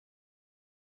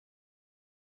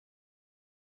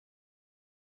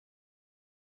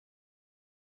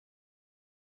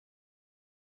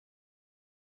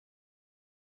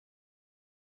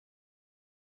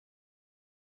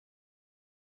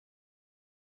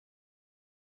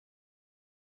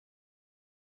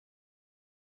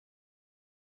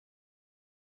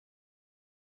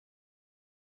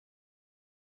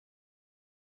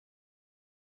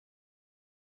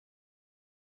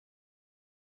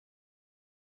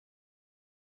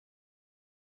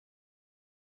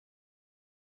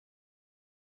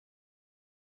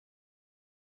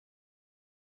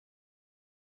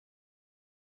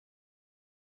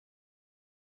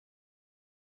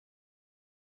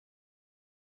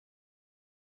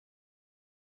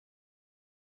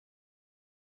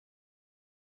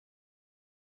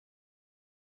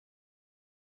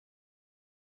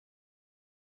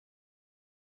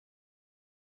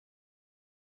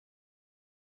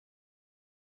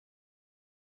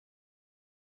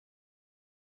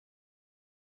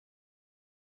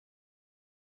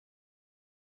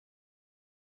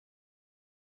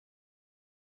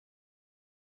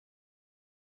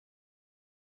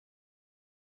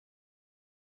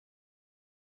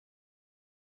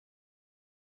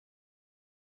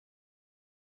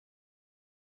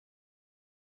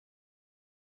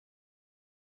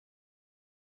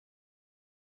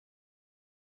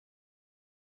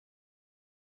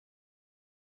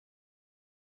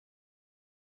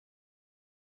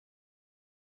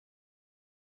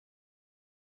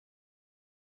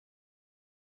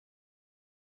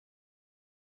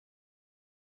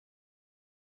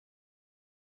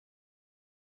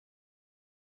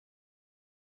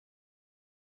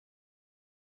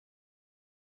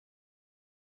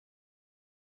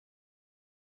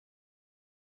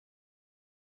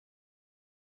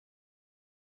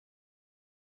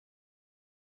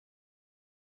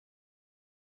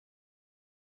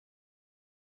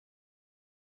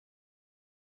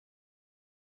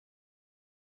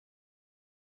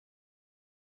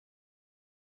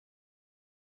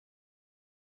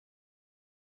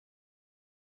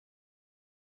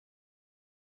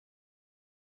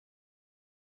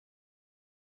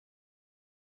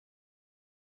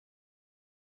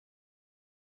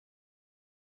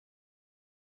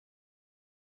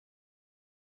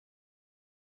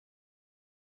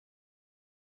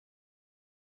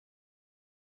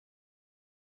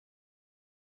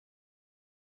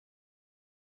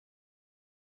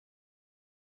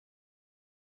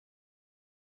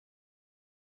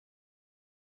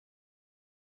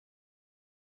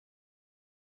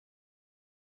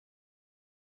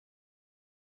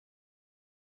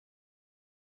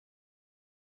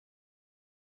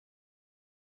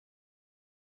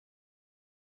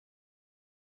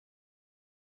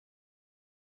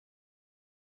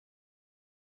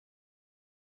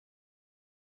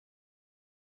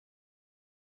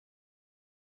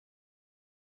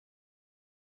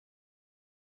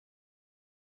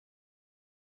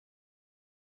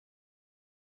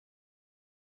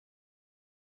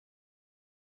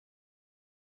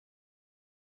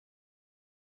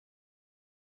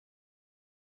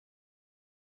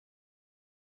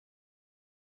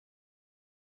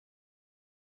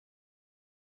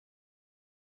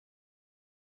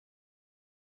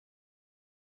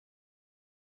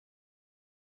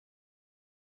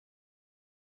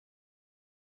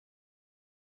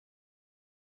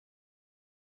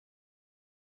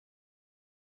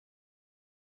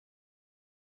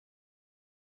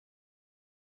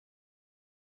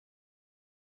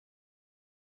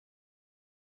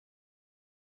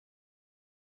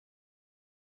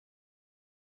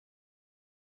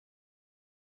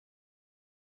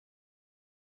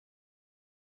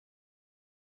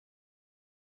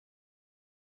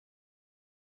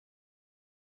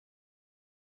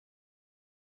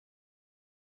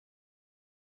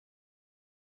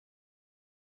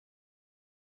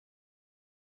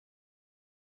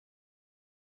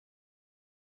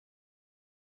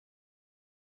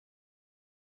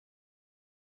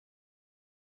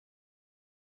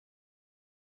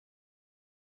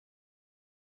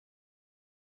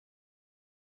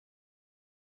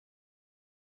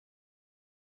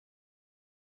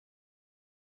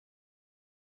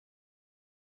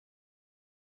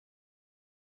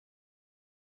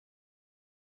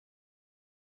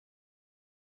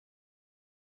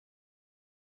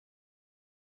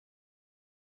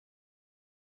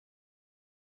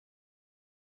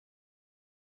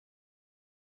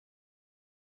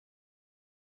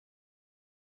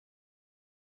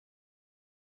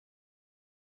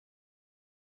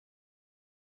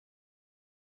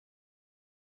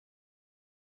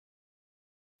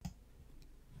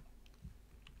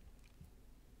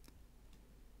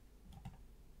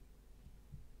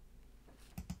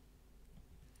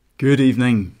Good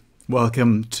evening.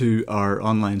 Welcome to our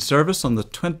online service on the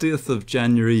 20th of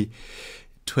January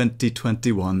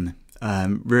 2021.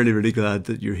 I'm really glad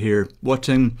that you're here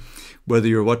watching, whether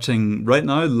you're watching right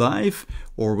now live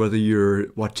or whether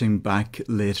you're watching back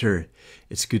later.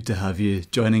 It's good to have you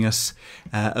joining us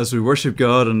as we worship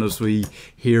God and as we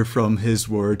hear from His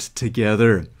Word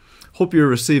together. Hope you're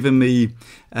receiving me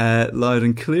loud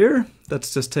and clear.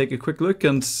 Let's just take a quick look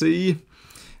and see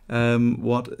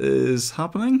what is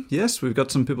happening. Yes, we've got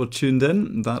some people tuned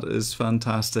in. That is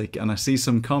fantastic. And I see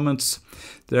some comments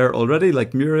there already,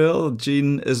 like Muriel,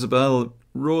 Jean, Isabel,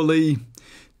 Rolly,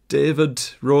 David,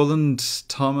 Roland,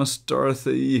 Thomas,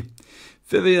 Dorothy,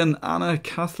 Vivian, Anna,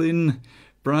 Kathleen,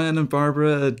 Brian and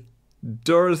Barbara,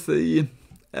 Dorothy,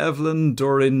 Evelyn,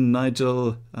 Doreen,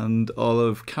 Nigel and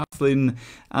Olive, Kathleen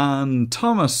and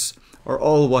Thomas are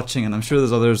all watching, and I'm sure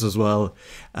there's others as well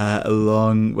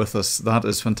along with us. That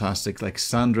is fantastic. Like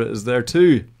Sandra is there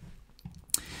too.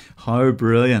 How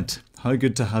brilliant. How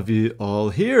good to have you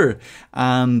all here.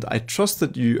 And I trust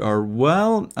that you are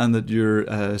well and that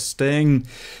you're staying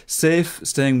safe,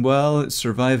 staying well,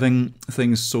 surviving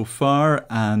things so far.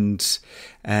 And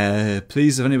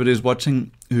please, if anybody is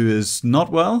watching who is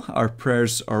not well, our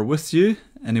prayers are with you.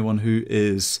 Anyone who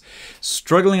is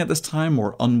struggling at this time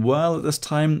or unwell at this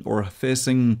time or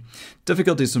facing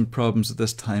difficulties and problems at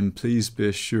this time, please be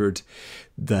assured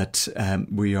that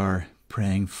we are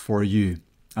praying for you.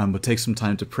 And we'll take some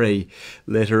time to pray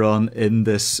later on in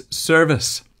this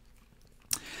service.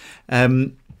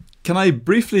 Can I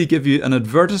briefly give you an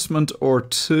advertisement or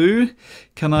two?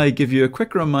 Can I give you a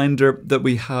quick reminder that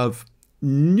we have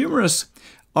numerous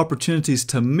opportunities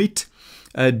to meet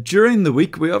during the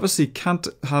week? We obviously can't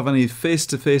have any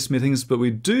face-to-face meetings, but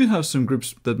we do have some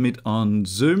groups that meet on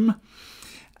Zoom,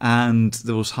 and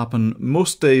those happen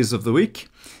most days of the week.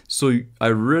 So I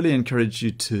really encourage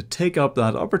you to take up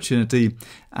that opportunity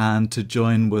and to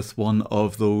join with one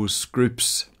of those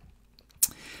groups.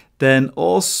 Then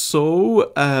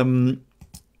also,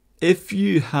 if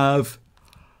you have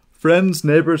friends,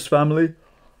 neighbours, family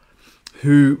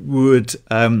who would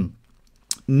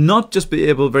not just be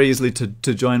able very easily to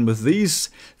join with these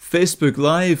Facebook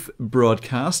Live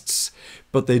broadcasts,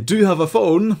 but they do have a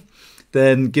phone,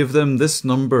 then give them this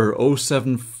number,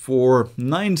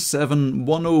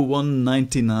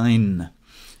 07497101999.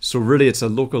 So really it's a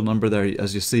local number there,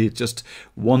 as you see, just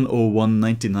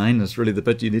 10199 is really the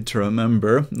bit you need to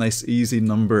remember. Nice easy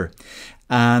number.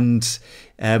 And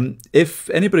if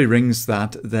anybody rings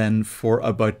that, then for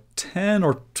about 10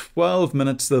 or 12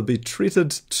 minutes they'll be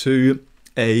treated to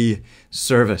a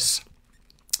service,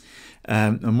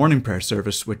 a morning prayer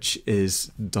service, which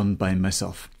is done by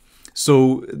myself.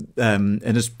 So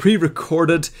it is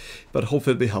pre-recorded, but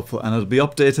hopefully it'll be helpful, and it'll be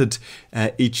updated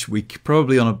each week,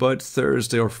 probably on about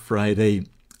Thursday or Friday.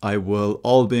 I will,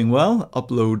 all being well,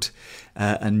 upload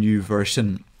a new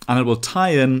version, and it will tie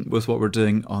in with what we're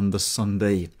doing on the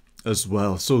Sunday as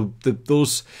well. So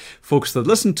those folks that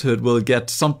listen to it will get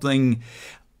something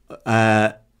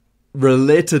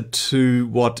related to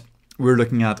what we're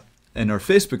looking at in our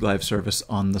Facebook Live service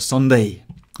on the Sunday.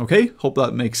 Okay, hope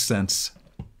that makes sense.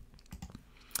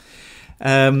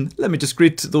 Let me just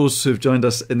greet those who've joined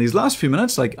us in these last few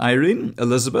minutes, like Irene,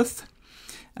 Elizabeth,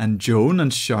 and Joan,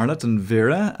 and Charlotte, and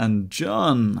Vera, and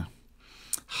John.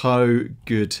 How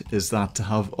good is that to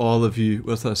have all of you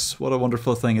with us? What a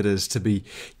wonderful thing it is to be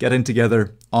getting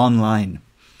together online.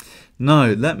 Now,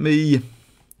 let me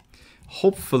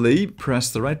hopefully press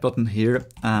the right button here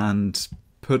and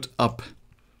put up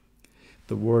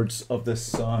the words of this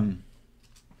song.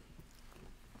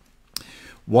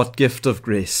 What gift of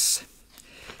grace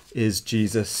is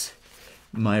Jesus,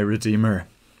 my Redeemer?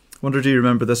 Wonder, do you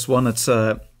remember this one? It's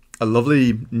a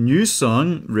lovely new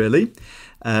song, really.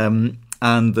 And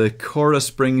the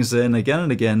chorus brings in again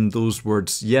and again those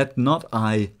words, yet not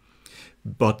I,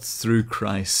 but through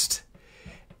Christ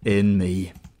in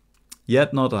me.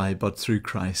 Yet not I, but through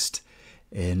Christ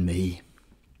in me.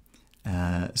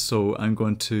 So I'm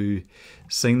going to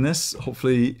sing this.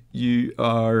 Hopefully you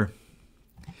are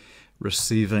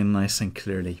receiving nice and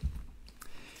clearly.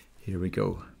 Here we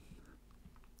go.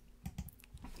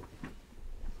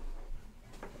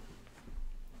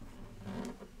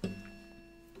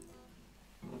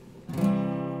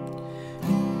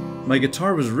 My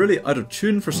guitar was really out of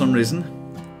tune for some reason.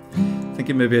 I think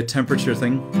it may be a temperature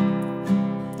thing.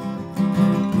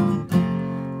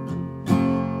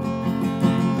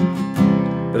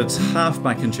 But it's half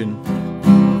back in tune.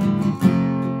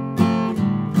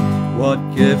 What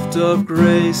gift of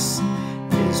grace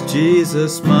is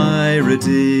Jesus my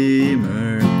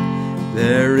Redeemer?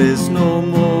 There is no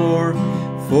more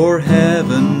for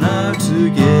heaven now to to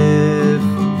give.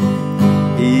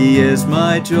 He is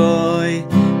my joy,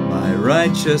 my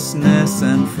righteousness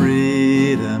and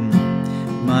freedom,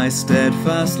 my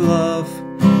steadfast love,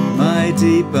 my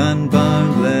deep and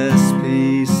boundless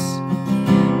peace.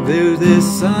 Though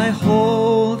this I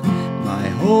hold, my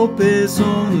hope is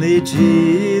only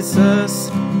Jesus,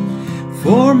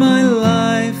 for my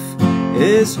life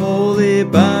is wholly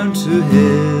bound to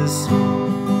His.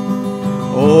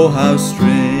 Oh, how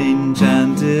strange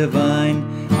and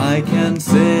divine, I can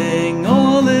sing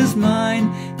all is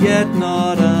mine, yet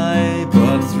not I,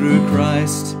 but through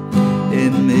Christ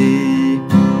in me.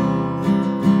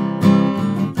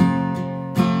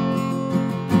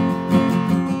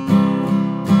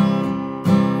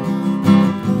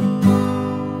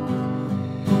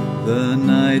 The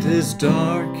night is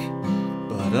dark,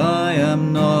 but I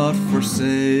am not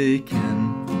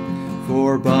forsaken,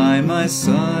 for by my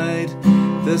side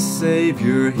the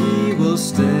Saviour He will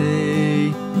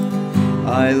stay.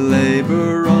 I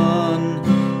labour on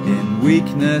in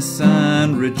weakness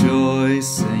and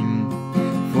rejoicing,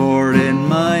 for in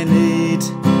my need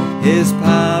His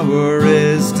power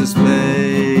is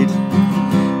displayed.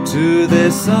 To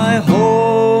this I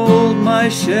hold, my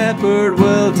Shepherd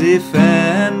will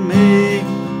defend me.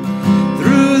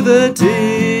 Through the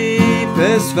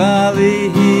deepest valley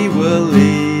He will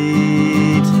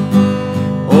lead.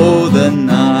 Oh, the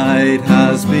night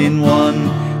has been won,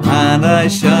 and I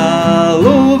shall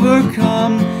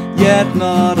overcome, yet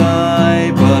not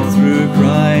I, but through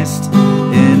Christ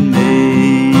in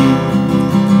me.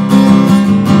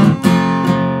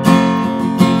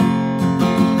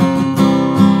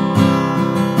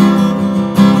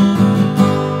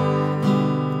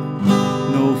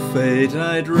 No fate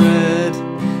I dread,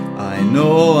 I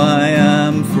know I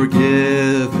am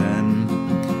forgiven.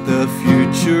 The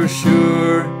future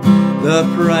sure, the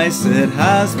price it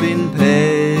has been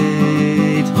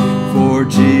paid. For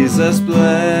Jesus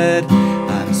bled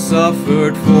and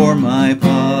suffered for my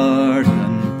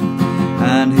pardon,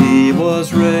 and He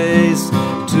was raised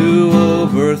to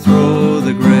overthrow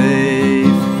the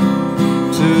grave.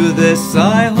 To this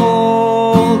I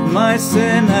hold, my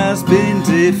sin has been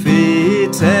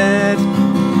defeated.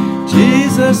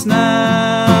 Jesus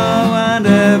now and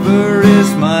ever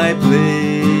is my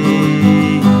plea.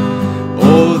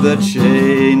 Oh, the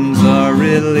chains are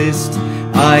released,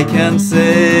 I can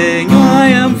sing, I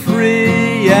am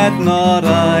free, yet not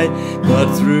I,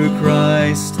 but through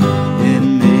Christ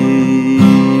in me.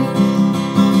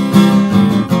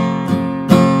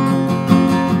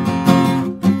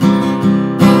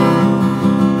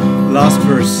 Last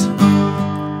verse.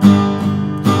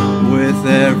 With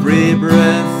every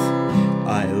breath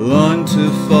I long to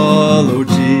follow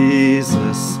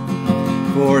Jesus,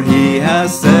 for He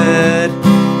has said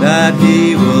that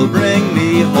He will bring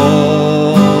me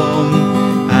home,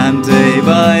 and day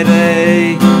by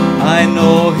day I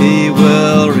know He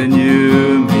will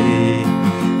renew me,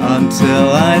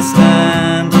 until I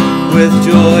stand with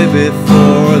joy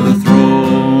before the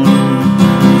throne.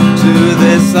 To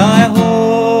this I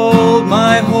hold,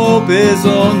 my hope is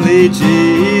only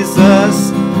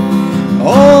Jesus,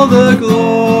 all the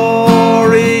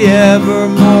glory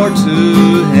evermore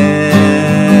to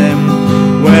Him.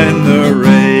 When the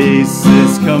race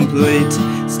is complete,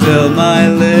 still my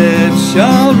lips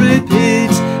shall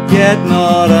repeat, yet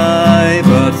not I,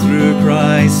 but through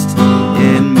Christ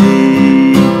in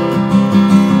me.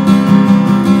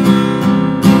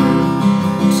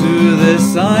 To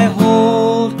this I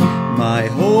hold, my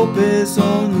hope is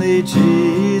only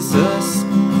Jesus,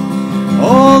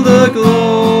 all the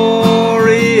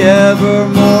glory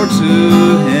evermore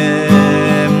to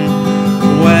Him.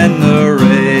 When the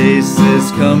race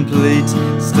is complete,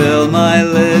 still my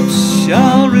lips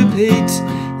shall repeat,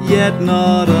 yet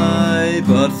not I,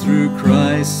 but through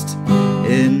Christ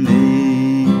in me.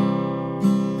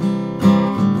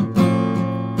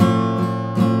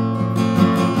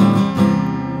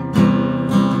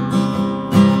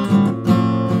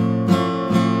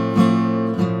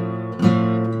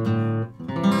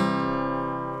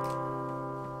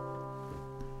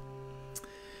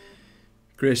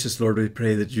 Gracious Lord, we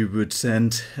pray that you would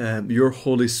send your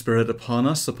Holy Spirit upon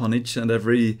us, upon each and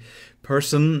every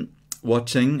person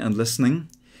watching and listening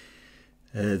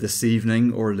this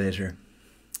evening or later.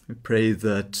 We pray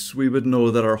that we would know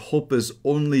that our hope is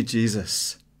only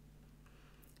Jesus.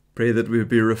 Pray that we would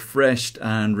be refreshed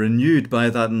and renewed by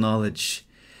that knowledge,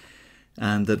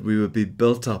 and that we would be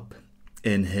built up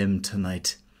in Him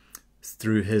tonight.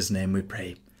 Through His name we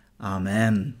pray.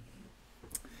 Amen.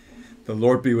 The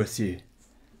Lord be with you.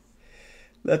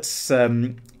 Let's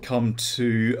come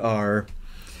to our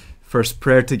first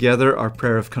prayer together, our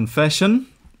prayer of confession.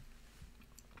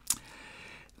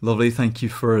 Lovely. Thank you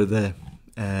for the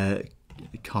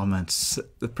comments.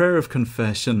 The prayer of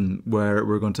confession, where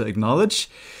we're going to acknowledge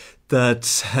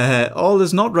that all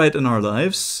is not right in our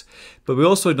lives, but we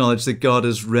also acknowledge that God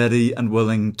is ready and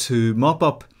willing to mop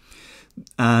up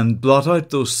and blot out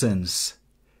those sins.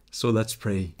 So let's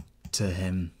pray to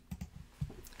Him.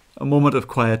 A moment of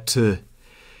quiet to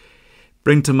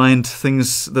bring to mind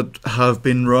things that have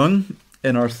been wrong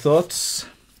in our thoughts,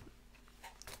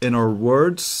 in our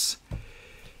words,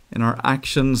 in our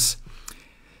actions,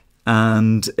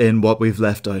 and in what we've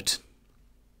left out.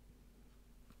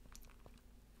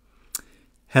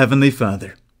 Heavenly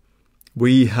Father,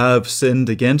 we have sinned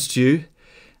against you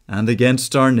and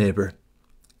against our neighbour,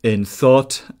 in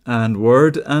thought and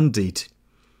word and deed,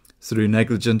 through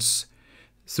negligence,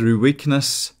 through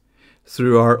weakness,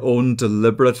 through our own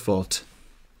deliberate fault,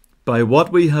 by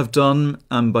what we have done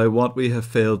and by what we have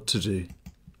failed to do.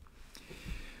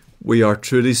 We are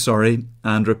truly sorry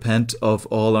and repent of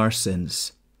all our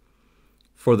sins.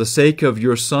 For the sake of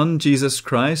your Son, Jesus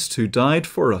Christ, who died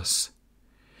for us,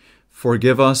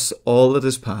 forgive us all that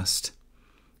is past,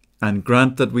 and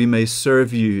grant that we may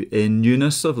serve you in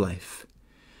newness of life,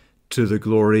 to the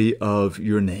glory of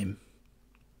your name.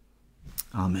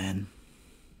 Amen.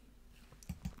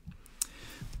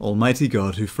 Almighty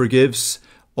God, who forgives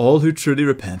all who truly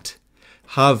repent,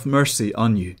 have mercy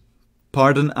on you,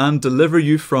 pardon and deliver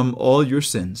you from all your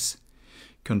sins,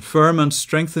 confirm and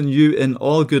strengthen you in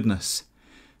all goodness,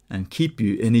 and keep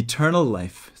you in eternal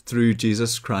life through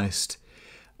Jesus Christ,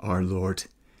 our Lord.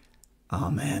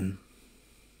 Amen.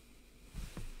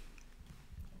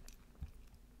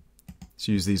 Let's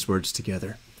use these words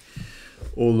together.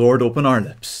 O Lord, open our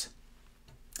lips,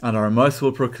 and our mouth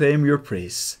will proclaim your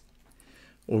praise.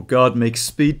 O God, make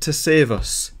speed to save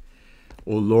us.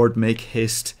 O Lord, make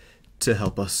haste to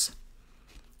help us.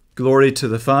 Glory to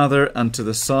the Father, and to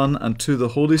the Son, and to the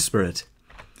Holy Spirit,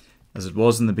 as it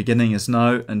was in the beginning, is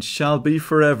now, and shall be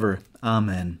forever.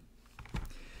 Amen.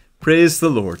 Praise the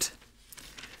Lord.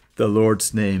 The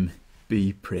Lord's name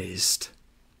be praised.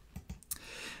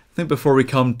 I think before we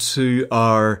come to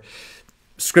our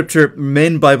Scripture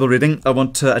main Bible reading, I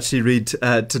want to actually read,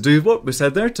 to do what we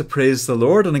said there, to praise the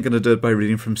Lord, and I'm going to do it by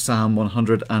reading from Psalm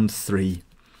 103.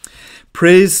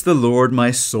 Praise the Lord,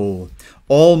 my soul.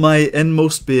 All my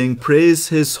inmost being, praise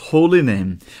his holy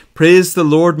name. Praise the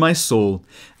Lord, my soul,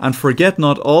 and forget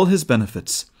not all his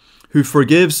benefits, who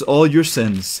forgives all your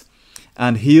sins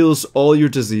and heals all your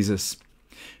diseases,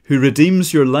 who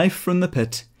redeems your life from the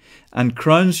pit and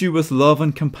crowns you with love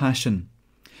and compassion,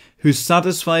 who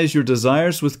satisfies your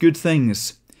desires with good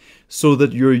things, so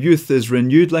that your youth is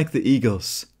renewed like the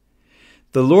eagles.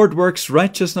 The Lord works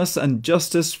righteousness and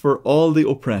justice for all the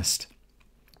oppressed.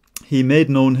 He made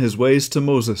known his ways to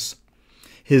Moses,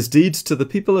 his deeds to the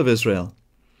people of Israel.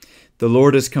 The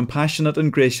Lord is compassionate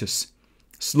and gracious,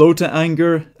 slow to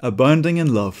anger, abounding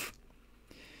in love.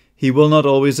 He will not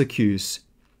always accuse,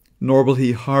 nor will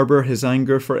he harbour his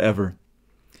anger forever.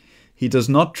 He does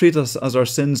not treat us as our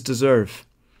sins deserve,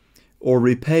 or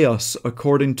repay us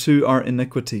according to our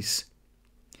iniquities.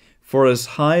 For as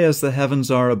high as the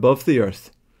heavens are above the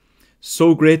earth,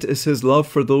 so great is his love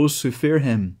for those who fear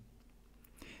him.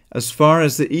 As far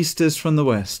as the east is from the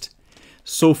west,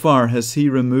 so far has he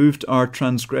removed our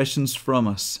transgressions from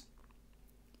us.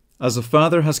 As a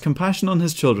father has compassion on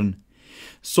his children,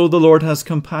 so the Lord has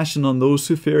compassion on those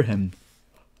who fear him.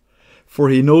 For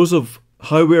he knows of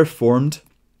how we are formed.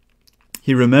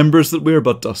 He remembers that we are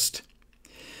but dust.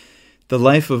 The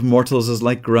life of mortals is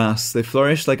like grass. They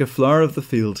flourish like a flower of the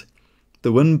field.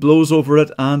 The wind blows over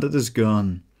it, and it is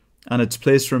gone, and its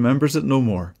place remembers it no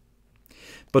more.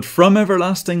 But from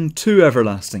everlasting to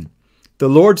everlasting, the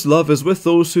Lord's love is with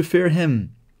those who fear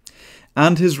him,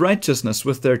 and his righteousness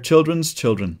with their children's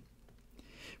children,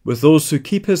 with those who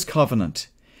keep his covenant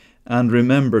and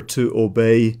remember to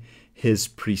obey his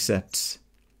precepts.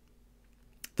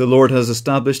 The Lord has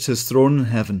established his throne in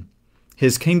heaven.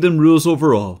 His kingdom rules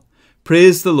over all.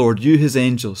 Praise the Lord, you his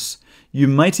angels, you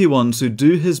mighty ones who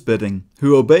do his bidding,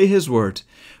 who obey his word.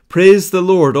 Praise the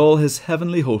Lord, all his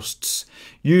heavenly hosts,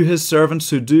 you his servants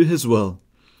who do his will.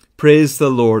 Praise the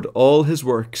Lord, all his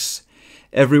works,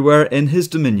 everywhere in his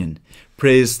dominion.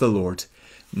 Praise the Lord,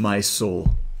 my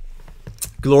soul.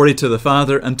 Glory to the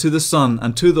Father, and to the Son,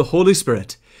 and to the Holy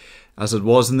Spirit, as it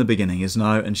was in the beginning, is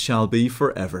now, and shall be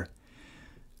forever.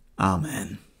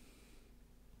 Amen.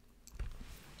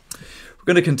 We're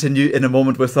going to continue in a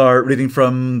moment with our reading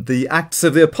from the Acts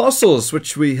of the Apostles,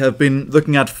 which we have been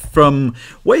looking at from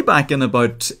way back in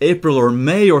about April or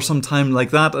May or sometime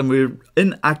like that. And we're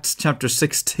in Acts chapter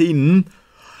 16.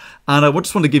 And I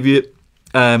just want to give you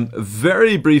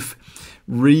Very brief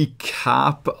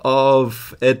recap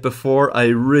of it before I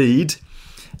read.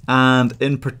 And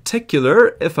in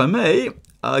particular, if I may,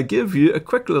 I'll give you a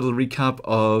quick little recap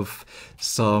of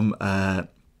some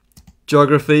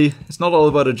geography. It's not all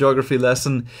about a geography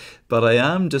lesson, but I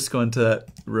am just going to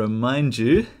remind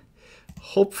you,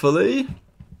 hopefully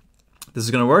this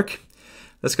is going to work.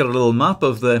 Let's get a little map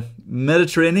of the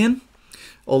Mediterranean,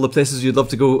 all the places you'd love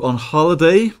to go on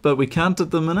holiday, but we can't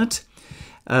at the minute.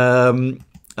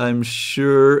 I'm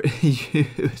sure you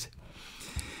would.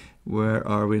 Where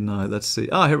are we now? Let's see.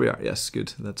 Ah, here we are. Yes,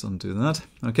 good. Let's undo that.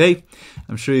 Okay.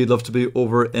 I'm sure you'd love to be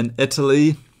over in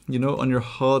Italy, you know, on your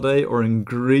holiday, or in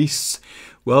Greece.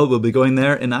 Well, we'll be going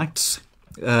there in Acts.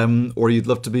 Or you'd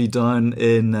love to be down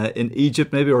in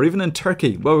Egypt maybe, or even in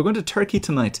Turkey. Well, we're going to Turkey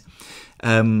tonight.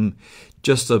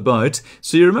 Just about.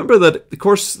 So you remember that, of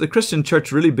course, the Christian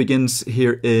church really begins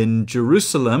here in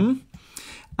Jerusalem.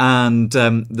 And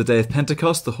the day of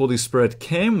Pentecost, the Holy Spirit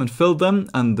came and filled them,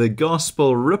 and the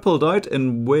gospel rippled out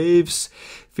in waves,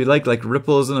 if you like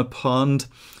ripples in a pond,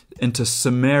 into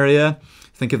Samaria.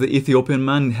 Think of the Ethiopian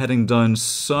man heading down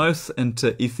south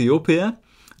into Ethiopia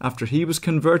after he was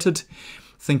converted.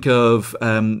 Think of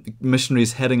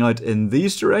missionaries heading out in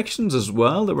these directions as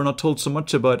well, that we're not told so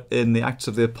much about in the Acts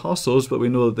of the Apostles, but we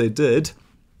know that they did.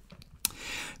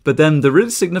 But then the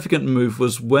really significant move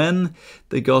was when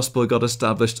the gospel got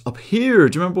established up here.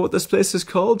 Do you remember what this place is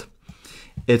called?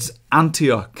 It's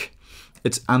Antioch.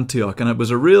 It's Antioch, and it was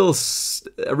a real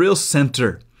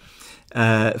center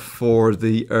for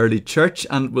the early church,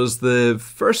 and it was the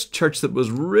first church that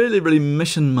was really, really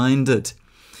mission-minded.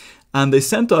 And they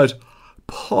sent out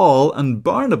Paul and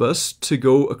Barnabas to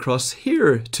go across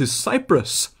here to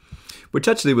Cyprus, which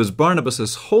actually was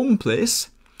Barnabas's home place.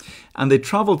 And they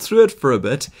travelled through it for a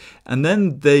bit, and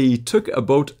then they took a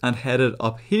boat and headed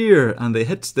up here, and they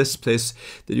hit this place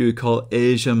that you would call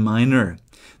Asia Minor.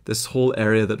 This whole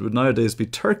area that would nowadays be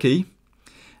Turkey,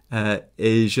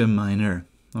 Asia Minor.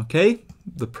 Okay?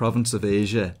 The province of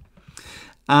Asia.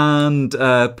 And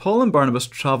Paul and Barnabas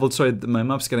travelled, sorry, my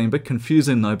map's getting a bit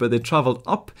confusing now, but they travelled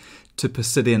up to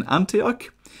Pisidian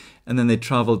Antioch, and then they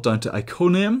travelled down to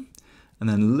Iconium, and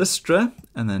then Lystra,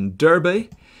 and then Derbe,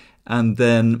 and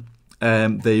then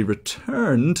they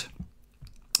returned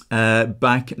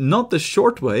back, not the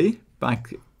short way,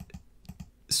 back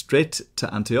straight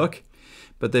to Antioch,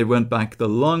 but they went back the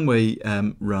long way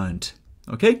round,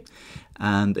 okay?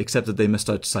 And except that they missed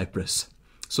out Cyprus.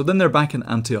 So then they're back in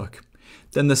Antioch.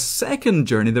 Then the second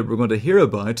journey that we're going to hear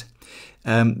about,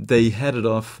 they headed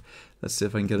off. Let's see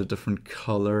if I can get a different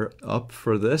colour up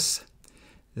for this.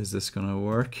 Is this going to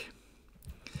work?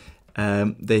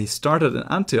 They started in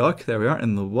Antioch, there we are,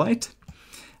 in the white,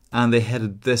 and they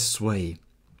headed this way.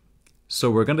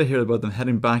 So we're going to hear about them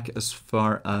heading back as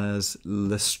far as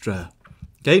Lystra.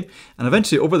 Okay, and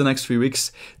eventually over the next few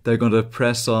weeks, they're going to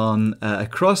press on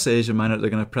across Asia Minor. They're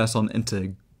going to press on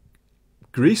into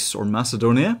Greece or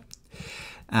Macedonia,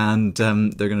 and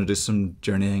they're going to do some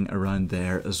journeying around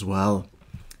there as well.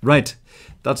 Right,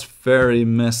 that's very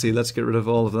messy. Let's get rid of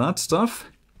all of that stuff,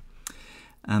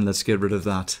 and let's get rid of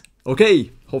that.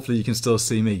 Okay, hopefully you can still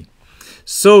see me.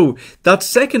 So that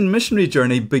second missionary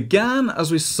journey began,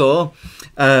 as we saw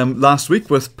last week,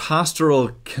 with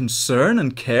pastoral concern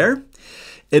and care.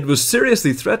 It was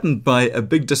seriously threatened by a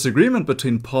big disagreement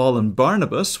between Paul and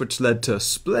Barnabas, which led to a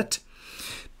split.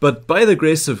 But by the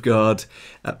grace of God,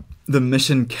 the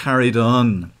mission carried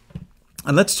on.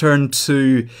 And let's turn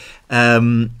to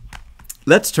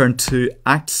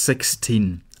Acts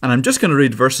 16. And I'm just going to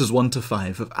read verses 1 to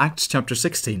 5 of Acts chapter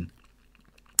 16.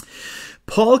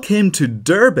 Paul came to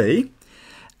Derbe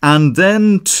and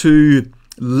then to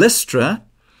Lystra,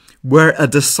 where a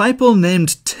disciple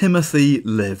named Timothy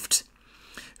lived,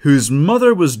 whose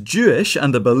mother was Jewish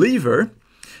and a believer,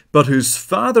 but whose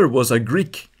father was a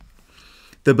Greek.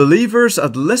 The believers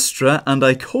at Lystra and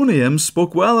Iconium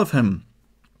spoke well of him.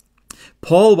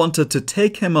 Paul wanted to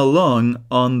take him along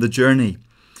on the journey.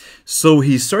 So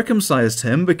he circumcised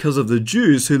him because of the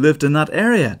Jews who lived in that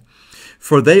area,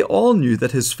 for they all knew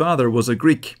that his father was a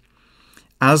Greek.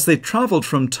 As they travelled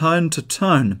from town to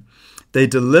town, they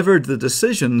delivered the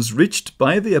decisions reached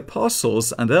by the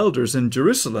apostles and elders in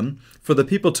Jerusalem for the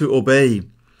people to obey.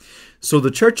 So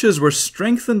the churches were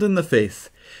strengthened in the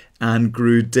faith and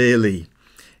grew daily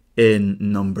in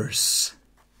numbers.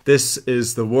 This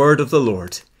is the word of the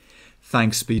Lord.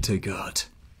 Thanks be to God.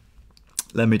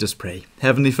 Let me just pray.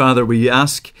 Heavenly Father, we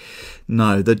ask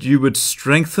now that you would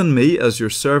strengthen me as your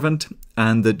servant,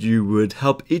 and that you would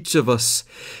help each of us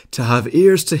to have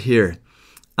ears to hear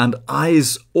and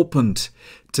eyes opened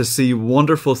to see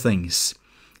wonderful things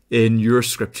in your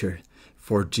scripture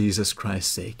for Jesus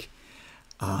Christ's sake.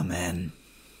 Amen.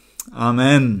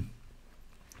 Amen.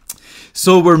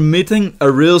 So we're meeting a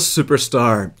real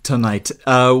superstar tonight,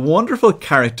 a wonderful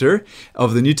character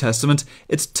of the New Testament.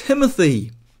 It's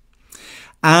Timothy.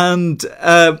 And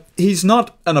he's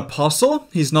not an apostle.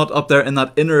 He's not up there in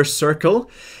that inner circle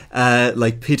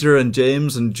like Peter and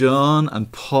James and John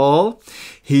and Paul.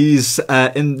 He's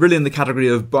really in the category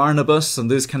of Barnabas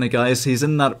and those kind of guys. He's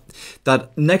in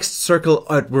that next circle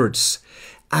outwards.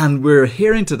 And we're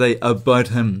hearing today about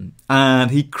him.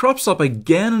 And he crops up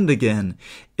again and again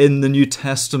in the New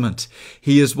Testament.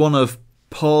 He is one of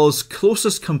Paul's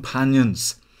closest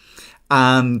companions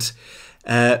and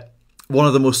one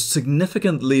of the most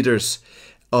significant leaders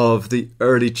of the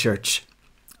early church.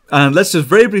 And let's just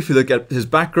very briefly look at his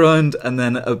background and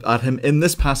then at him in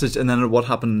this passage and then at what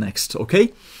happened next,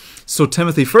 okay? So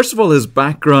Timothy, first of all, his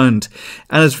background.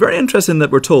 And it's very interesting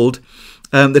that we're told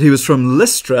that he was from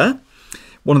Lystra,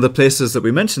 one of the places that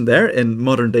we mentioned there in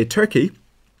modern-day Turkey.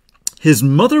 His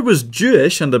mother was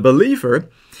Jewish and a believer,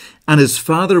 and his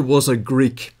father was a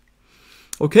Greek.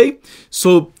 Okay,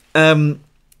 so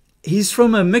he's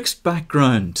from a mixed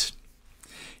background.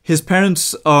 His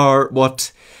parents are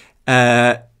what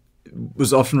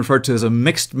was often referred to as a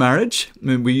mixed marriage. I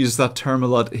mean, we use that term a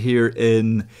lot here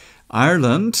in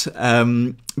Ireland,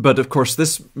 but of course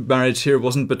this marriage here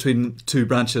wasn't between two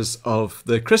branches of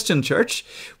the Christian church,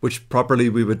 which properly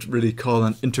we would really call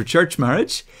an interchurch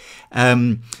marriage.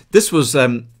 This was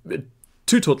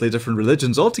two totally different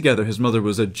religions altogether. His mother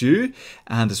was a Jew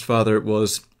and his father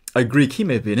was a Greek. He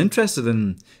may have been interested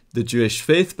in the Jewish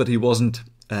faith, but he wasn't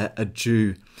a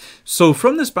Jew. So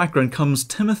from this background comes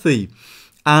Timothy.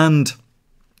 And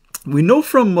we know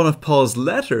from one of Paul's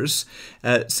letters,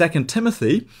 2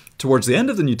 Timothy, towards the end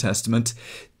of the New Testament,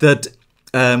 that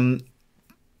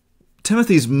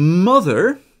Timothy's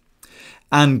mother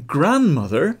and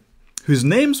grandmother, whose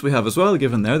names we have as well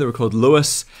given there, they were called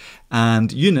Lois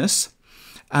and Eunice,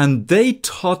 and they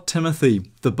taught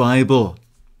Timothy the Bible.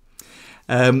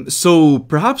 So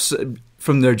perhaps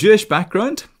from their Jewish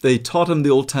background, they taught him the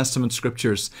Old Testament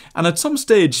scriptures. And at some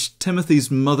stage,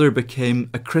 Timothy's mother became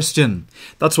a Christian.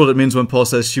 That's what it means when Paul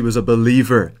says she was a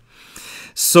believer.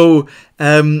 So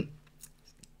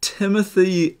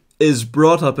Timothy is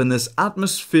brought up in this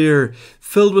atmosphere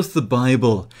filled with the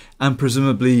Bible and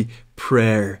presumably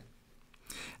prayer.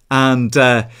 And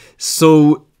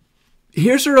so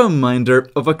here's a reminder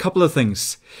of a couple of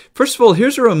things. First of all,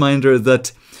 here's a reminder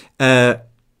that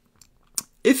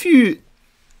if you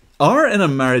are in a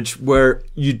marriage where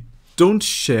you don't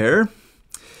share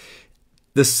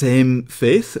the same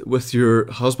faith with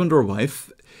your husband or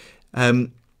wife,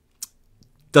 that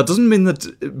doesn't mean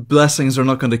that blessings are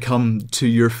not going to come to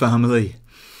your family.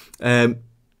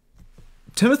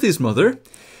 Timothy's mother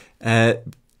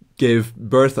gave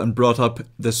birth and brought up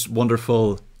this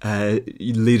wonderful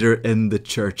leader in the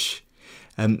church.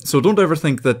 So don't ever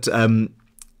think that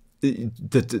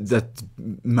that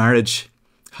marriage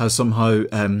has somehow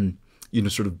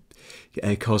sort of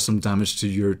caused some damage to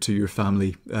your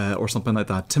family or something like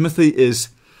that. Timothy is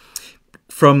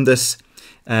from this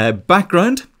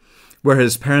background where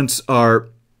his parents are,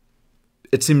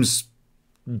 it seems,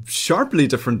 sharply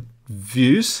different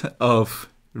views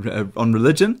on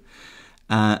religion,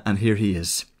 and here he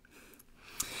is.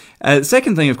 The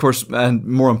second thing, of course, and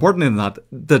more importantly than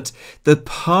that the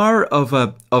power of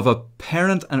a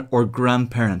parent or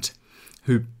grandparent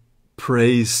who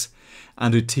prays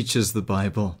and who teaches the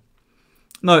Bible.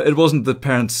 Now, it wasn't the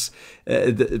parents,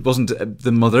 it wasn't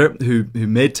the mother who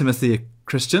made Timothy a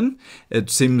Christian. It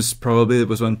seems probably it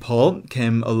was when Paul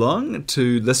came along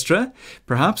to Lystra,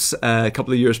 perhaps a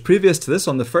couple of years previous to this,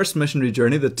 on the first missionary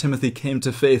journey, that Timothy came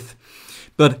to faith.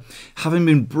 But having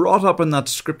been brought up in that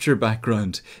scripture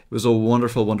background, it was a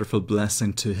wonderful, wonderful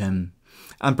blessing to him.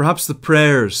 And perhaps the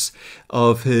prayers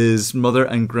of his mother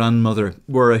and grandmother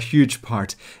were a huge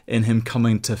part in him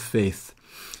coming to faith.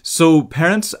 So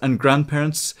parents and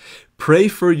grandparents, pray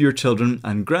for your children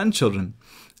and grandchildren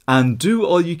and do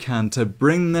all you can to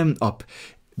bring them up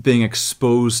being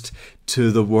exposed to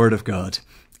the Word of God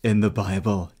in the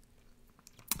Bible.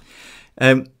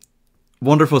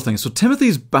 Wonderful thing. So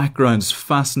Timothy's background is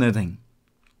fascinating.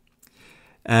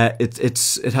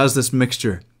 It has this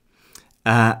mixture.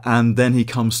 And then he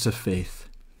comes to faith.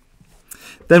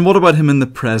 Then what about him in the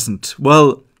present?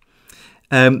 Well,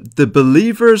 the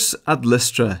believers at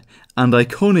Lystra and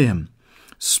Iconium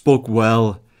spoke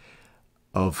well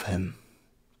of him.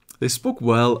 They spoke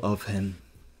well of him.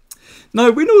 Now,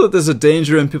 we know that there's a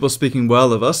danger in people speaking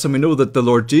well of us, and we know that the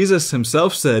Lord Jesus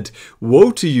himself said,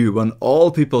 "Woe to you when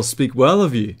all people speak well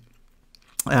of you."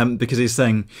 because he's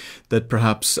saying that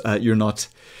perhaps you're not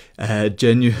a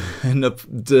genuine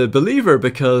believer,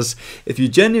 because if you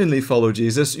genuinely follow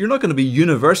Jesus, you're not going to be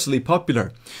universally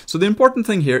popular. So the important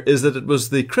thing here is that it was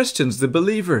the Christians, the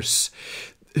believers,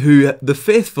 the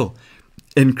faithful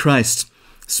in Christ,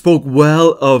 spoke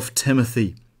well of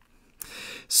Timothy.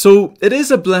 So it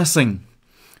is a blessing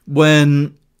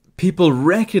when people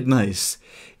recognize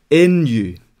in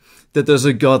you that there's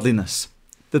a godliness,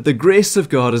 that the grace of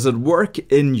God is at work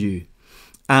in you,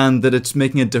 and that it's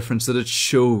making a difference, that it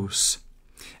shows.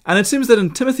 And it seems that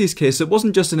in Timothy's case, it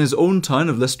wasn't just in his own town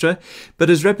of Lystra, but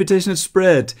his reputation had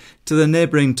spread to the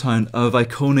neighbouring town of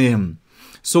Iconium.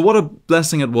 So what a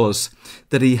blessing it was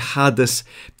that he had this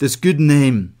good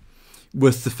name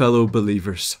with the fellow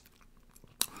believers.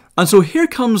 And so here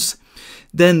comes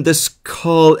then this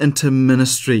call into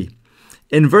ministry.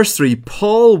 In verse 3,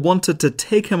 Paul wanted to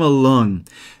take him along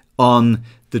on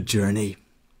the journey.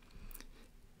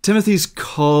 Timothy's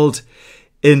called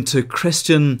into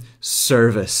Christian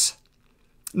service.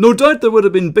 No doubt there would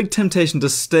have been big temptation to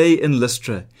stay in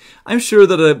Lystra. I'm sure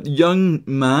that a young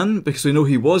man, because we know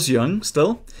he was young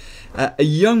still, a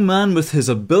young man with his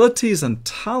abilities and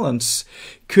talents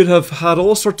could have had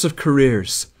all sorts of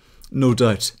careers, no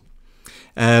doubt.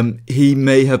 He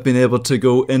may have been able to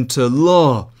go into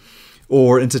law,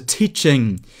 or into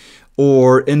teaching,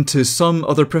 or into some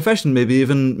other profession, maybe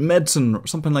even medicine or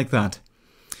something like that.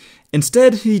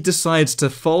 Instead, he decides to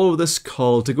follow this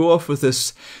call, to go off with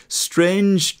this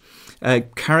strange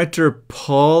character,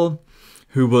 Paul,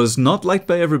 who was not liked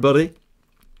by everybody,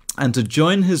 and to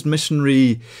join his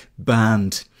missionary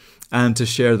band and to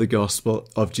share the gospel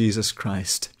of Jesus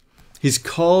Christ. He's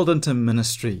called into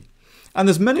ministry. And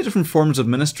there's many different forms of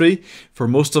ministry. For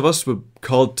most of us, we're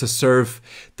called to serve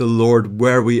the Lord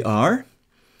where we are.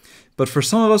 But for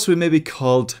some of us, we may be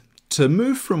called to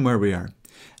move from where we are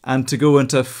and to go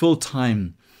into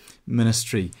full-time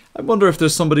ministry. I wonder if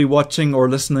there's somebody watching or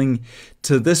listening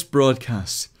to this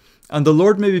broadcast, and the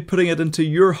Lord may be putting it into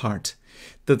your heart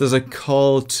that there's a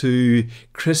call to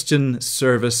Christian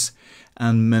service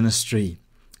and ministry,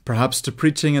 perhaps to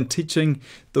preaching and teaching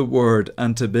the word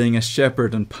and to being a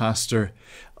shepherd and pastor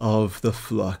of the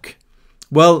flock.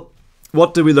 Well,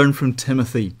 what do we learn from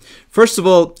Timothy? First of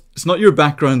all, it's not your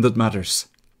background that matters.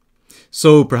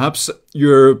 So perhaps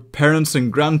your parents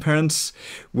and grandparents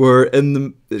were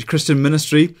in the Christian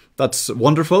ministry. That's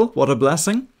wonderful. What a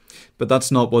blessing. But that's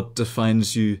not what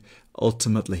defines you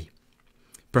ultimately.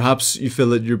 Perhaps you feel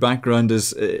that your background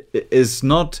is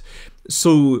not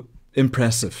so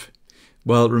impressive.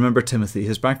 Well, remember Timothy.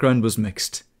 His background was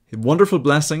mixed. He had wonderful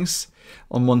blessings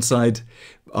on one side,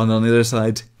 and on the other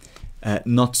side,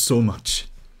 not so much.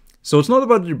 So it's not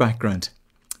about your background.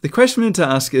 The question we need to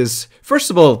ask is, first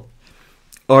of all,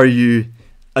 are you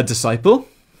a disciple?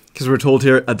 Because we're told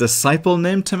here a disciple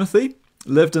named Timothy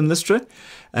lived in Lystra.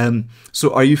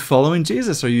 So are you following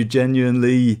Jesus? Are you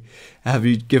genuinely, have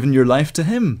you given your life to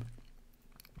him?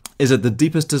 Is it the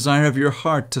deepest desire of your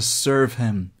heart to serve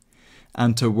him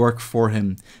and to work for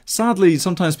him? Sadly,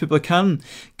 sometimes people can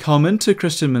come into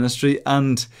Christian ministry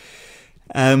and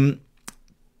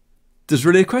there's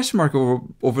really a question mark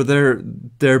over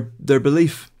their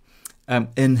belief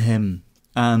in him.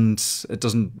 And it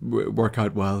doesn't work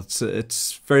out well.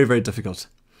 It's very, very difficult.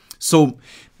 So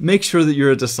make sure that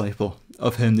you're a disciple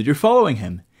of him, that you're following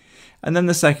him. And then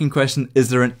the second question, is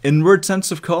there an inward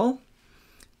sense of call?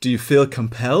 Do you feel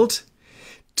compelled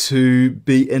to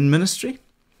be in ministry?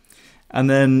 And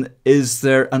then is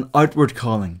there an outward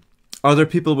calling? Are there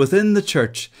people within the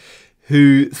church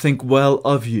who think well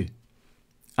of you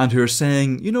and who are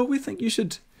saying, you know, we think you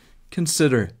should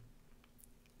consider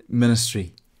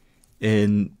ministry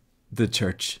in the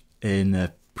church in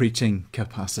a preaching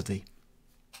capacity?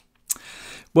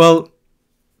 Well,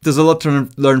 there's a lot to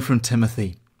learn from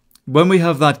Timothy. When we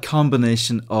have that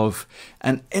combination of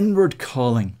an inward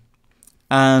calling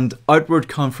and outward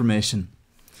confirmation,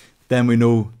 then we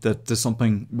know that there's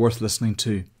something worth listening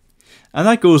to. And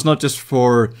that goes not just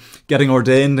for getting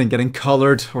ordained and getting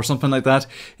collared or something like that.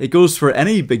 It goes for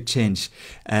any big change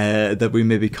that we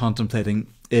may be contemplating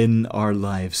in our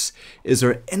lives. Is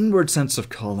there an inward sense of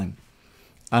calling?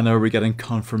 And are we getting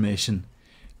confirmation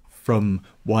from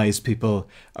wise people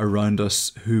around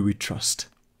us who we trust?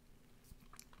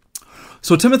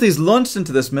 So Timothy's launched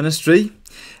into this ministry.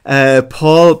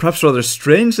 Paul, perhaps rather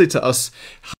strangely to us,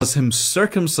 has him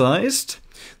circumcised.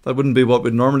 That wouldn't be what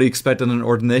we'd normally expect in an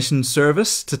ordination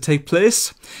service to take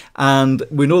place. And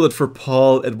we know that for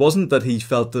Paul, it wasn't that he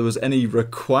felt there was any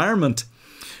requirement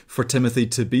for Timothy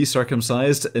to be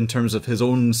circumcised in terms of his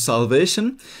own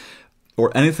salvation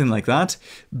or anything like that,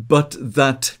 but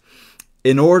that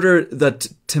in order that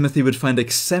Timothy would find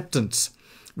acceptance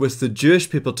with the Jewish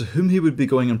people to whom he would be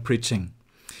going and preaching,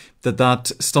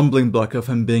 that stumbling block of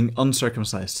him being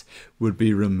uncircumcised would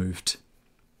be removed.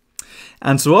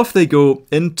 And so off they go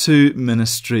into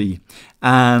ministry,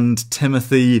 and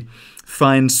Timothy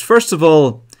finds, first of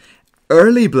all,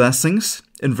 early blessings.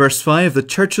 In verse 5, the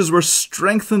churches were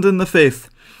strengthened in the faith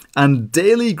and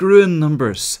daily grew in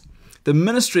numbers. The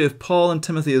ministry of Paul and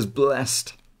Timothy is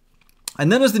blessed.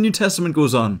 And then as the New Testament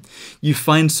goes on, you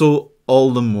find so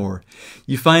all the more.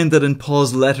 You find that in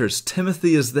Paul's letters,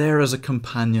 Timothy is there as a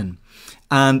companion.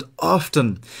 And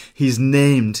often he's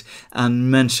named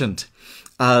and mentioned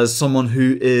as someone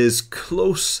who is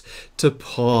close to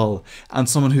Paul and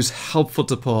someone who's helpful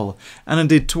to Paul. And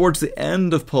indeed, towards the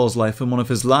end of Paul's life, in one of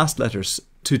his last letters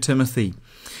to Timothy,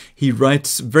 he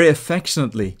writes very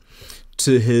affectionately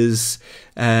to his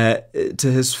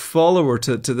follower,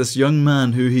 to this young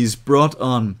man who he's brought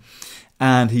on.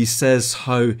 And he says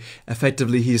how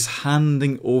effectively he's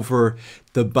handing over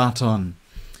the baton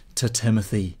to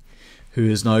Timothy, who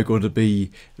is now going to be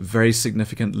a very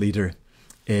significant leader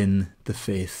in the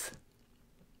faith.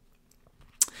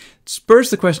 It spurs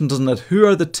the question, doesn't it? Who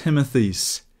are the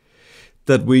Timothys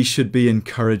that we should be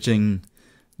encouraging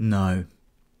now?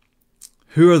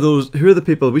 Who are the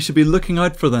people we should be looking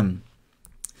out for them?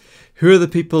 Who are the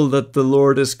people that the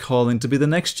Lord is calling to be the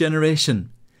next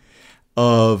generation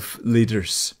of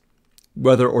leaders,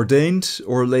 whether ordained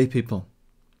or lay people?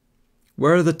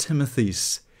 Where are the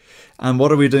Timothys? And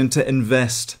what are we doing to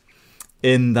invest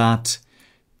in that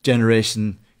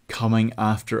generation coming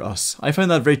after us? I find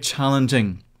that very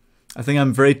challenging. I think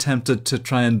I'm very tempted to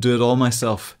try and do it all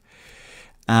myself.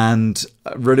 And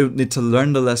I really need to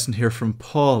learn the lesson here from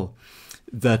Paul,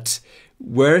 that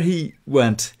where he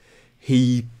went,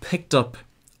 he picked up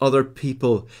other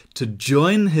people to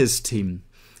join his team,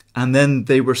 and then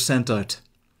they were sent out.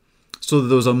 So that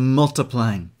there was a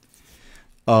multiplying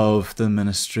of the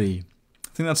ministry. I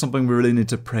think that's something we really need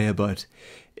to pray about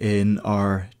in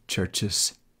our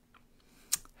churches.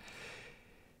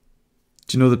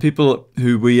 Do you know, the people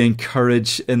who we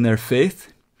encourage in their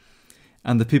faith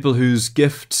and the people whose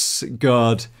gifts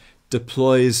God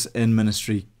deploys in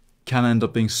ministry can end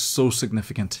up being so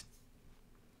significant.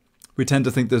 We tend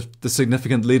to think that the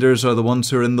significant leaders are the ones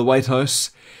who are in the White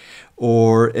House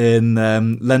or in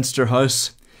Leinster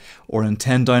House or in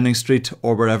 10 Downing Street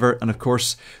or wherever. And of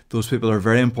course, those people are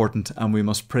very important and we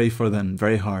must pray for them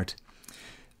very hard.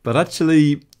 But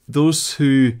actually, those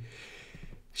who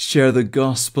share the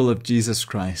gospel of Jesus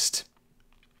Christ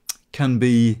can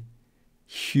be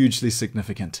hugely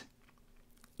significant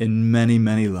in many,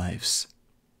 many lives.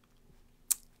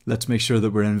 Let's make sure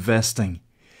that we're investing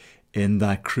in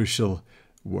that crucial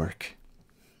work.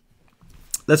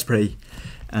 Let's pray,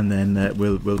 and then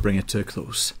we'll bring it to a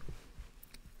close.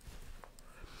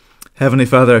 Heavenly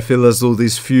Father, I feel as though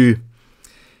these few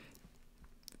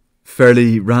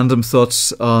fairly random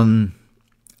thoughts on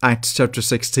Acts chapter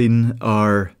 16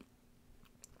 are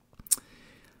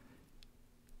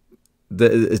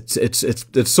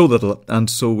it's so little and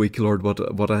so weak, Lord,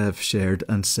 what I have shared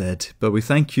and said. But we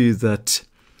thank you that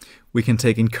we can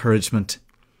take encouragement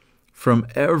from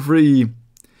every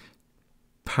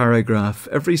paragraph,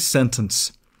 every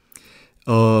sentence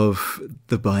of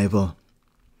the Bible.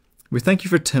 We thank you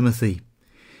for Timothy.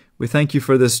 We thank you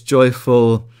for this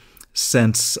joyful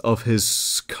sense of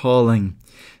his calling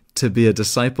to be a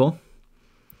disciple.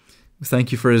 We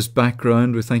thank you for his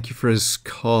background. We thank you for his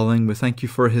calling. We thank you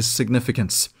for his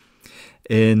significance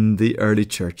in the early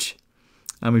church.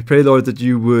 And we pray, Lord, that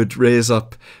you would raise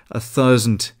up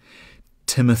 1,000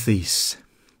 Timothys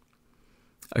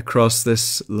across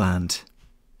this land.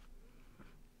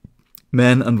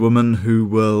 Men and women who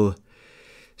will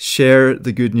share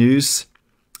the good news,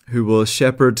 who will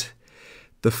shepherd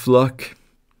the flock,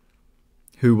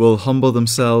 who will humble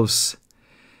themselves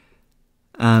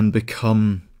and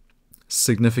become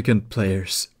significant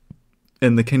players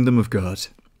in the kingdom of God.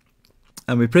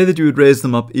 And we pray that you would raise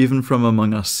them up even from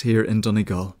among us here in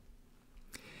Donegal.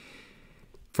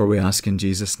 For we ask in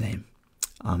Jesus' name.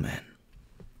 Amen.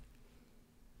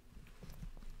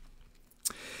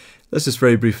 Let's just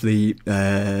very briefly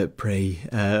pray.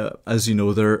 As you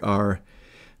know, there are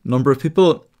a number of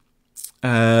people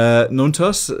known to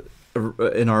us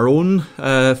in our own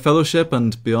fellowship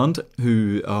and beyond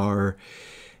who are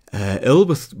ill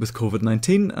with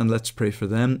COVID-19, and let's pray for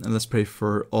them, and let's pray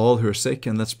for all who are sick,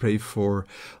 and let's pray for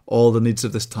all the needs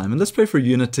of this time, and let's pray for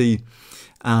unity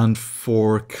and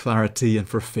for clarity and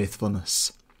for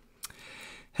faithfulness.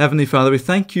 Heavenly Father, we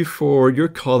thank you for your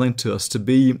calling to us to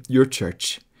be your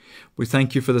church. We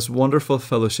thank you for this wonderful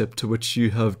fellowship to which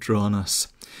you have drawn us.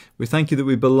 We thank you that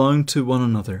we belong to one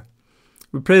another.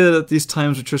 We pray that at these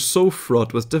times which are so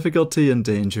fraught with difficulty and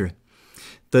danger,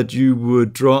 that you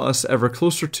would draw us ever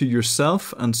closer to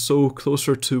yourself and so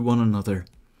closer to one another.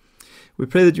 We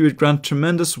pray that you would grant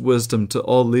tremendous wisdom to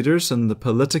all leaders in the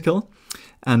political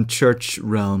and church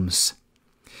realms.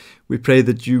 We pray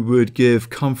that you would give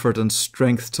comfort and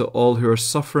strength to all who are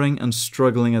suffering and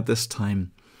struggling at this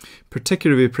time.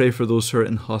 Particularly we pray for those who are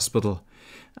in hospital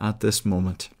at this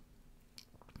moment.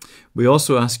 We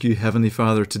also ask you, Heavenly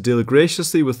Father, to deal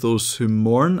graciously with those who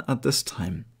mourn at this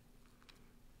time.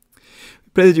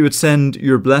 We pray that you would send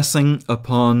your blessing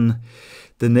upon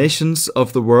the nations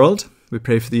of the world. We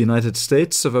pray for the United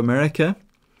States of America.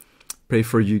 Pray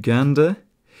for Uganda.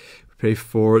 We pray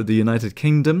for the United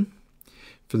Kingdom,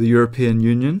 for the European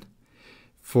Union,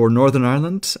 for Northern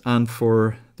Ireland, and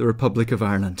for the Republic of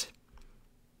Ireland.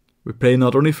 We pray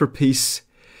not only for peace,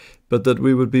 but that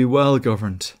we would be well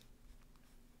governed.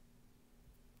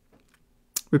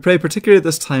 We pray particularly at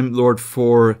this time, Lord,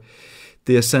 for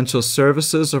the essential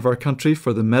services of our country,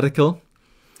 for the medical,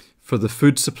 for the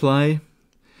food supply,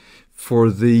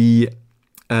 for the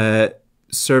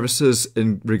services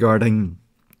regarding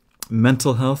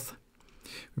mental health.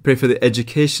 We pray for the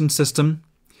education system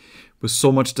with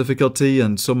so much difficulty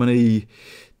and so many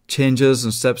changes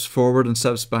and steps forward and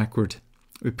steps backward.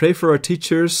 We pray for our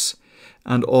teachers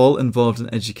and all involved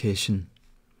in education.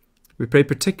 We pray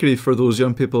particularly for those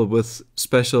young people with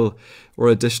special or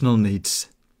additional needs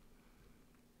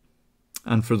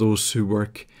and for those who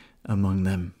work among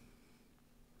them.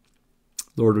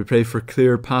 Lord, we pray for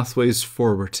clear pathways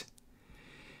forward.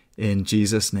 In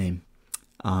Jesus' name,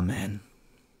 amen.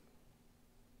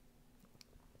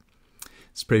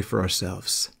 Let's pray for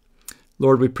ourselves.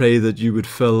 Lord, we pray that you would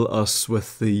fill us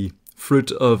with the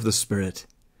fruit of the Spirit.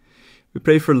 We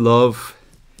pray for love,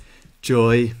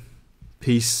 joy,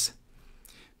 peace,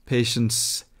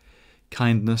 patience,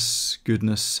 kindness,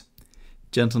 goodness,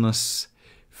 gentleness,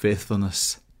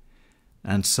 faithfulness,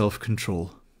 and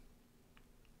self-control.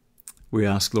 We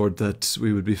ask, Lord, that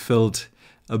we would be filled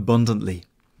abundantly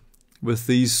with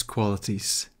these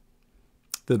qualities,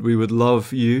 that we would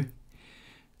love you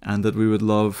and that we would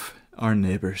love our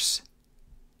neighbours.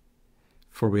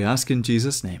 For we ask in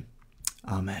Jesus' name,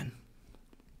 amen.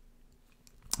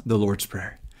 The Lord's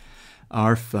Prayer.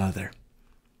 Our Father,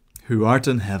 who art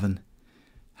in heaven,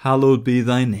 hallowed be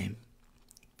thy name.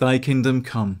 Thy kingdom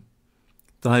come,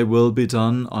 thy will be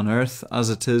done on earth as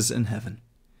it is in heaven.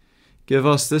 Give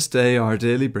us this day our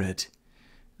daily bread,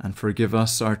 and forgive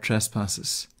us our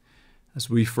trespasses, as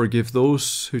we forgive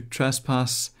those who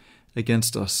trespass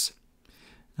against us.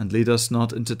 And lead us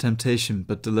not into temptation,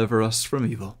 but deliver us from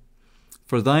evil.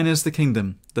 For thine is the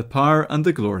kingdom, the power, and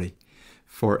the glory,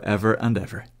 for ever and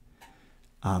ever.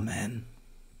 Amen.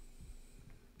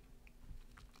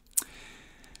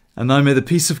 And now may the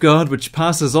peace of God, which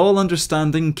passes all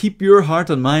understanding, keep your heart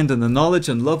and mind in the knowledge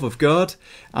and love of God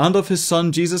and of his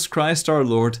Son, Jesus Christ our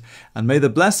Lord. And may the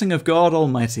blessing of God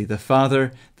Almighty, the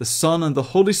Father, the Son, and the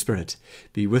Holy Spirit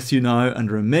be with you now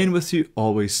and remain with you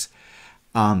always.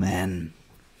 Amen.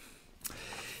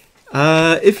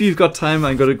 If you've got time,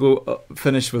 I'm going to go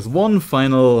finish with one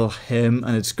final hymn,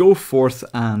 and it's Go Forth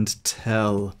and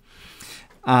Tell.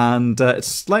 And it's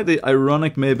slightly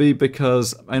ironic maybe,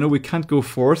 because I know we can't go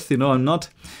forth, I'm not,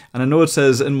 and I know it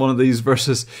says in one of these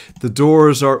verses, the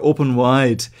doors are open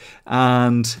wide,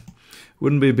 and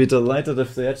wouldn't we be delighted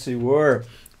if they actually were?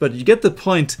 But you get the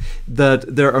point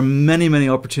that there are many, many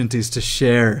opportunities to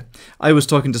share. I was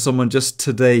talking to someone just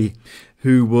today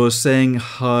who was saying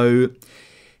how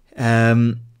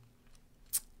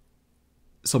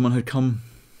someone had come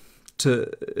to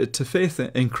faith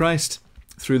in Christ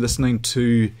through listening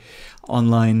to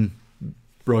online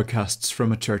broadcasts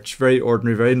from a church. Very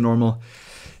ordinary, very normal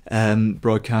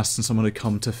broadcasts, and someone had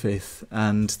come to faith.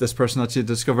 And this person actually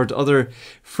discovered other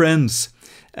friends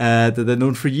that they'd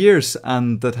known for years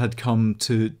and that had come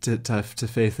to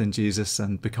faith in Jesus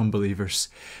and become believers.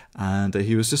 And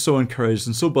he was just so encouraged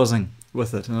and so buzzing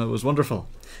with it, and it was wonderful.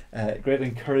 Great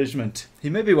encouragement. He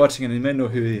may be watching and he may know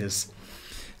who he is.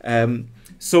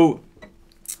 So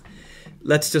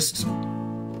let's just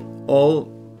all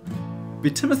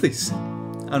be Timothys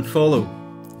and follow.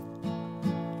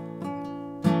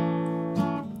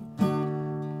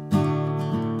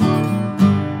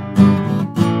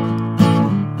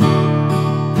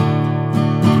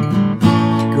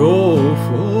 Go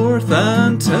forth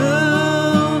and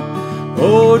tell,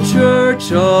 O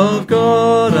Church of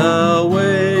God,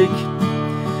 awake,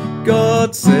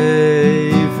 God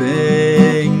saving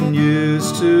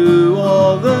news to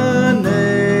all the nations.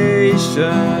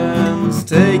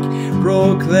 Take,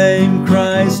 proclaim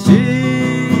Christ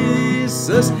Jesus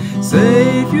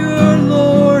Savior,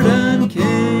 Lord and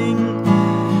King,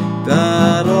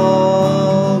 that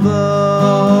all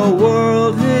the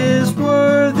world his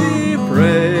worthy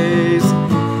praise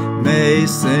may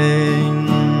sing.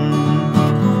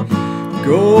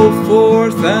 Go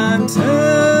forth and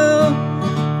tell,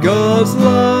 God's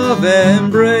love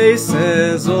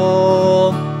embraces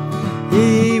all.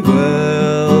 He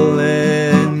will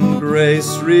in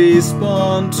grace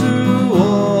respond to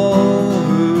all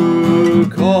who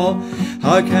call.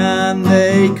 How can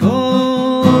they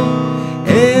call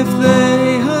if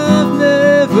they have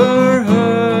never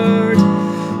heard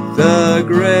the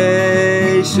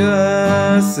gracious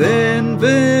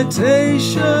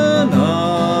invitation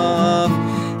of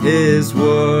His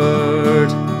word?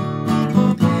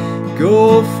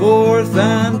 Go forth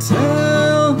and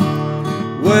tell,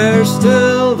 where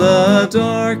still the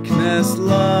darkness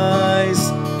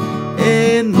lies,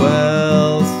 in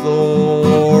wealth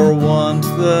or want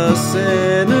the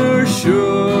sinner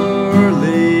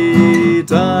surely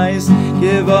dies.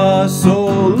 Give us,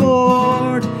 O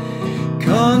Lord,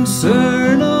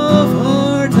 concern of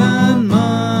heart and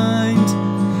mind,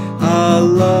 a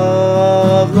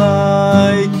love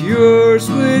like yours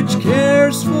which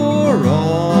cares for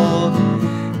all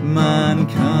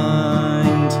mankind.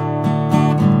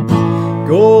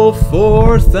 Go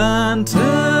forth and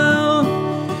tell,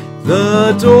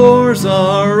 the doors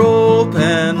are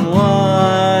open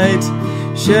wide.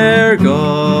 Share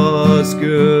God's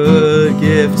good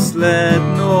gifts, let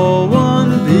no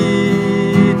one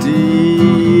be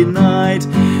denied.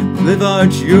 Live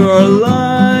out your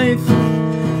life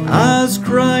as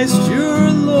Christ your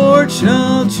Lord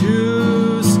shall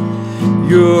choose.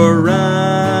 Your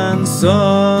ransomed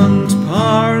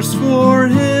powers for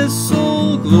His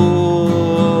soul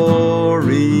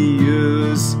glory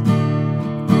use.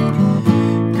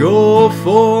 Go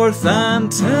forth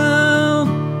and tell,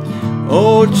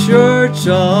 O Church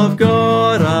of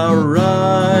God,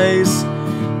 arise.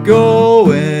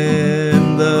 Go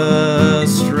in the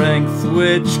strength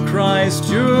which Christ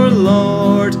your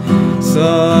Lord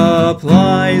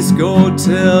supplies. Go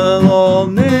till all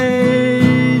nations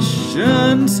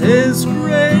His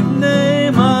great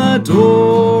name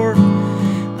adore,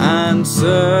 and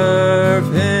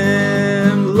serve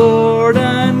Him, Lord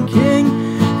and King,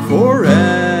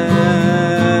 forevermore.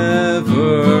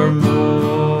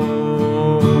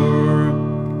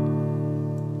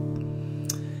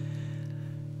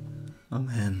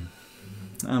 Amen.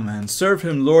 Amen. Serve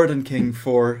Him, Lord and King,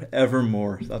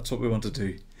 forevermore. That's what we want to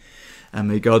do. And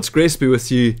may God's grace be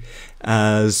with you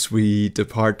as we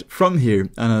depart from here,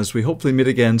 and as we hopefully meet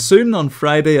again soon on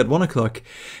Friday at 1 o'clock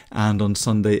and on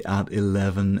Sunday at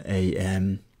 11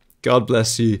 a.m. God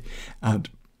bless you, and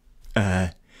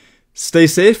stay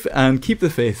safe and keep the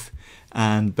faith,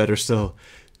 and better still,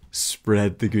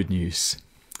 spread the good news.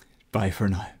 Bye for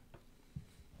now.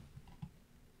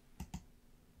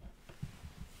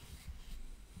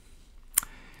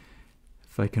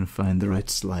 If I can find the right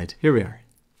slide. Here we are.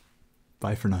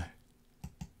 Bye for now.